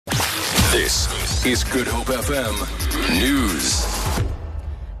This is Good Hope FM News.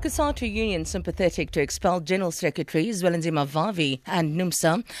 COSATU union sympathetic to expelled General Secretary Zwelinzima Vavi and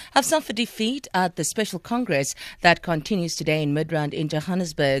NUMSA have suffered defeat at the special congress that continues today in Midrand in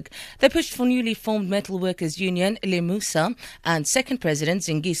Johannesburg. They pushed for newly formed Metal Workers Union NUMSA and second president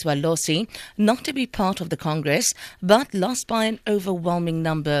Zingiswa Losi not to be part of the congress, but lost by an overwhelming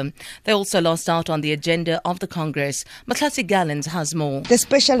number. They also lost out on the agenda of the congress. Matlasi Gallens has more. The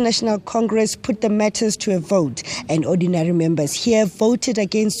Special National Congress put the matters to a vote, and ordinary members here voted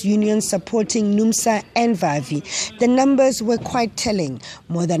against unions supporting NUMSA and Vavi. The numbers were quite telling.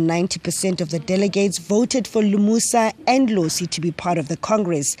 More than 90% of the delegates voted for NUMSA and Losi to be part of the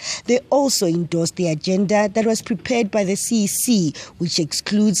Congress. They also endorsed the agenda that was prepared by the CEC, which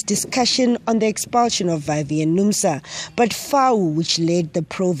excludes discussion on the expulsion of Vavi and NUMSA. But FAU, which led the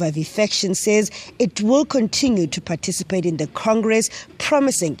pro-Vavi faction, says it will continue to participate in the Congress,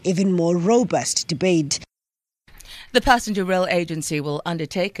 promising even more robust debate. The Passenger Rail Agency will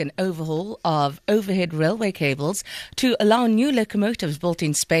undertake an overhaul of overhead railway cables to allow new locomotives built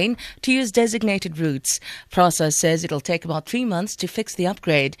in Spain to use designated routes. PRASA says it'll take about 3 months to fix the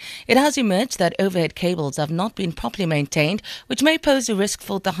upgrade. It has emerged that overhead cables have not been properly maintained, which may pose a risk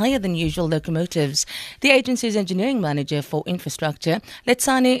for the higher-than-usual locomotives. The agency's engineering manager for infrastructure,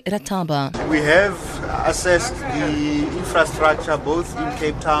 Letsane Rataba. We have assessed the infrastructure both in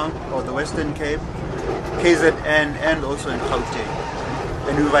Cape Town or the Western Cape, KZN and also in Gauteng,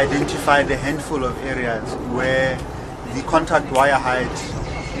 and we've identified a handful of areas where the contact wire height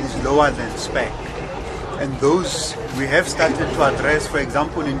is lower than spec, and those we have started to address. For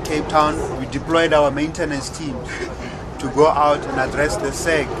example, in Cape Town we deployed our maintenance teams to go out and address the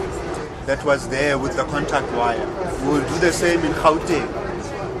sag that was there with the contact wire. We will do the same in Gauteng.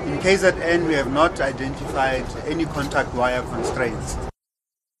 In KZN we have not identified any contact wire constraints.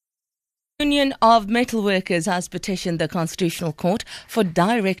 Union of Metal Workers has petitioned the Constitutional Court for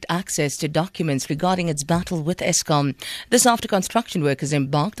direct access to documents regarding its battle with Eskom. This after construction workers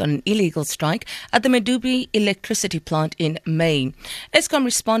embarked on an illegal strike at the Medupi electricity plant in May. Eskom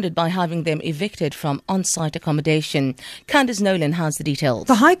responded by having them evicted from on-site accommodation. Candice Nolan has the details.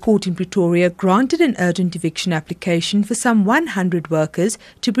 The High Court in Pretoria granted an urgent eviction application for some 100 workers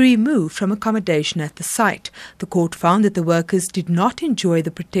to be removed from accommodation at the site. The court found that the workers did not enjoy the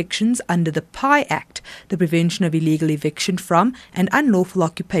protections under the PI Act, the Prevention of Illegal Eviction from and Unlawful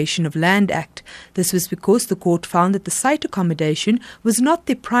Occupation of Land Act. This was because the court found that the site accommodation was not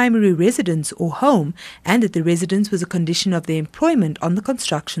their primary residence or home, and that the residence was a condition of their employment on the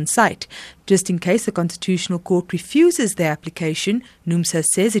construction site. Just in case the Constitutional Court refuses their application, NUMSA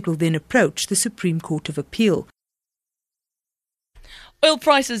says it will then approach the Supreme Court of Appeal. Oil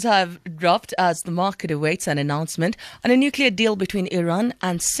prices have dropped as the market awaits an announcement on a nuclear deal between Iran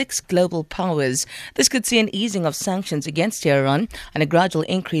and 6 global powers. This could see an easing of sanctions against Iran and a gradual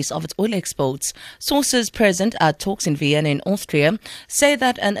increase of its oil exports. Sources present at talks in Vienna in Austria say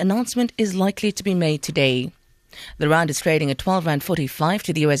that an announcement is likely to be made today. The rand is trading at 12 Rand 45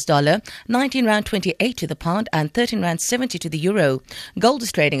 to the US dollar, 19 Rand 28 to the pound and 13 Rand 70 to the euro. Gold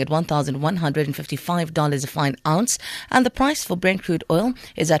is trading at $1,155 a fine ounce, and the price for Brent crude oil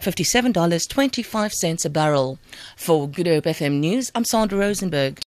is at $57.25 a barrel. For Good Hope FM News, I'm Sandra Rosenberg.